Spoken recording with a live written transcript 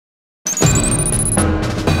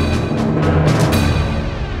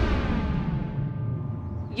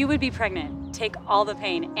you would be pregnant, take all the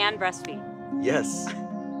pain, and breastfeed. Yes,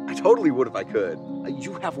 I totally would if I could.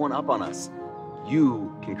 You have one up on us.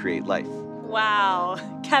 You can create life. Wow,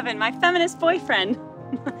 Kevin, my feminist boyfriend.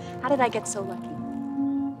 How did I get so lucky?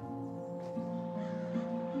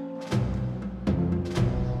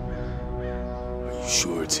 Are you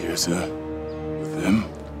sure it's here, sir? With them?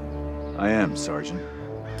 I am, Sergeant.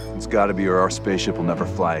 It's gotta be or our spaceship will never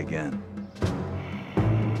fly again.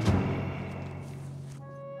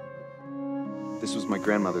 This was my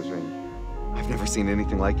grandmother's ring. I've never seen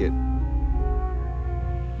anything like it.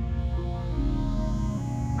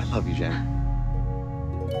 I love you, Jen.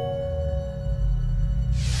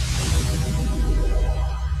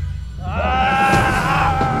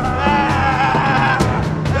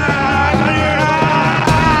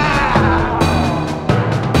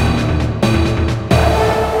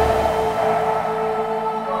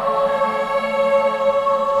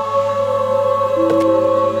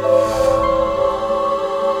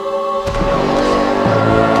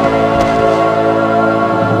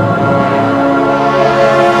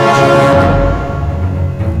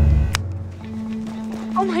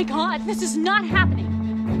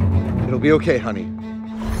 It'll be okay, honey.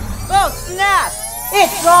 Oh, snap!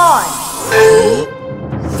 It's on!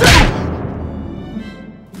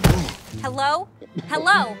 Hello?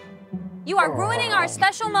 Hello? You are ruining our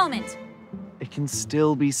special moment. It can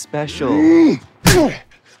still be special.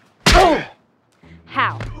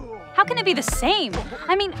 How? How can it be the same?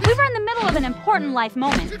 I mean, we were in the middle of an important life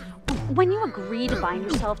moment. When you agree to bind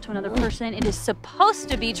yourself to another person, it is supposed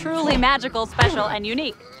to be truly magical, special, and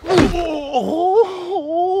unique.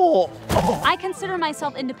 I consider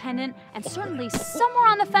myself independent and certainly somewhere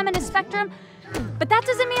on the feminist spectrum, but that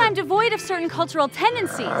doesn't mean I'm devoid of certain cultural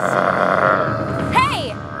tendencies.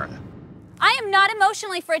 Hey! I am not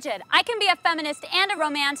emotionally frigid. I can be a feminist and a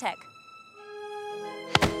romantic.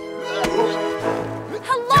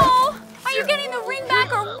 Hello? Are you getting the ring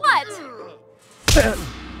back or what?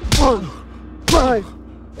 My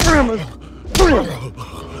grandma's ring!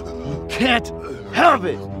 Can't have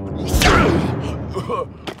it!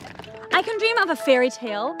 I can dream of a fairy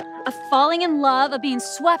tale, of falling in love, of being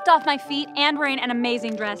swept off my feet and wearing an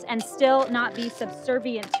amazing dress and still not be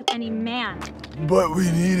subservient to any man. But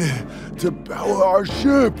we needed to power our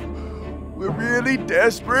ship. We're really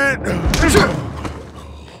desperate.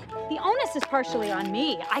 The onus is partially on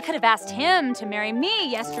me. I could have asked him to marry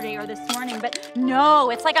me yesterday or this morning, but no,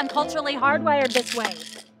 it's like I'm culturally hardwired this way.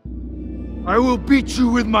 I will beat you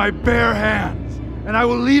with my bare hands, and I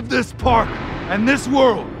will leave this park and this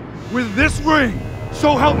world with this ring,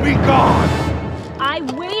 so help me God! I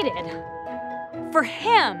waited for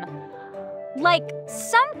him, like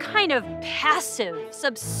some kind of passive,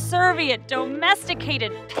 subservient,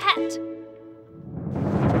 domesticated pet.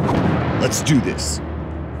 Let's do this.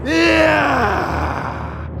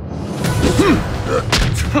 Yeah!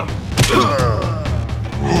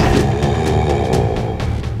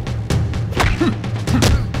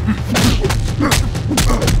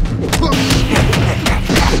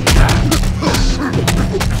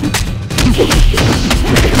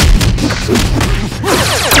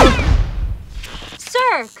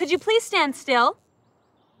 Sir, could you please stand still?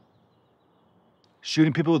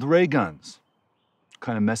 Shooting people with ray guns. What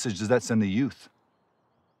kind of message does that send the youth?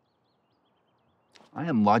 I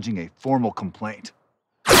am lodging a formal complaint.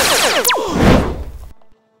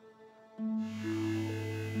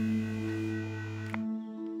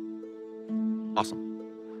 Awesome.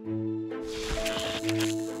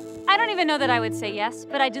 I don't even know that I would say yes,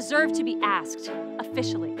 but I deserve to be asked,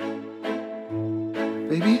 officially.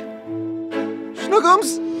 Baby?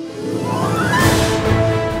 Schnookums?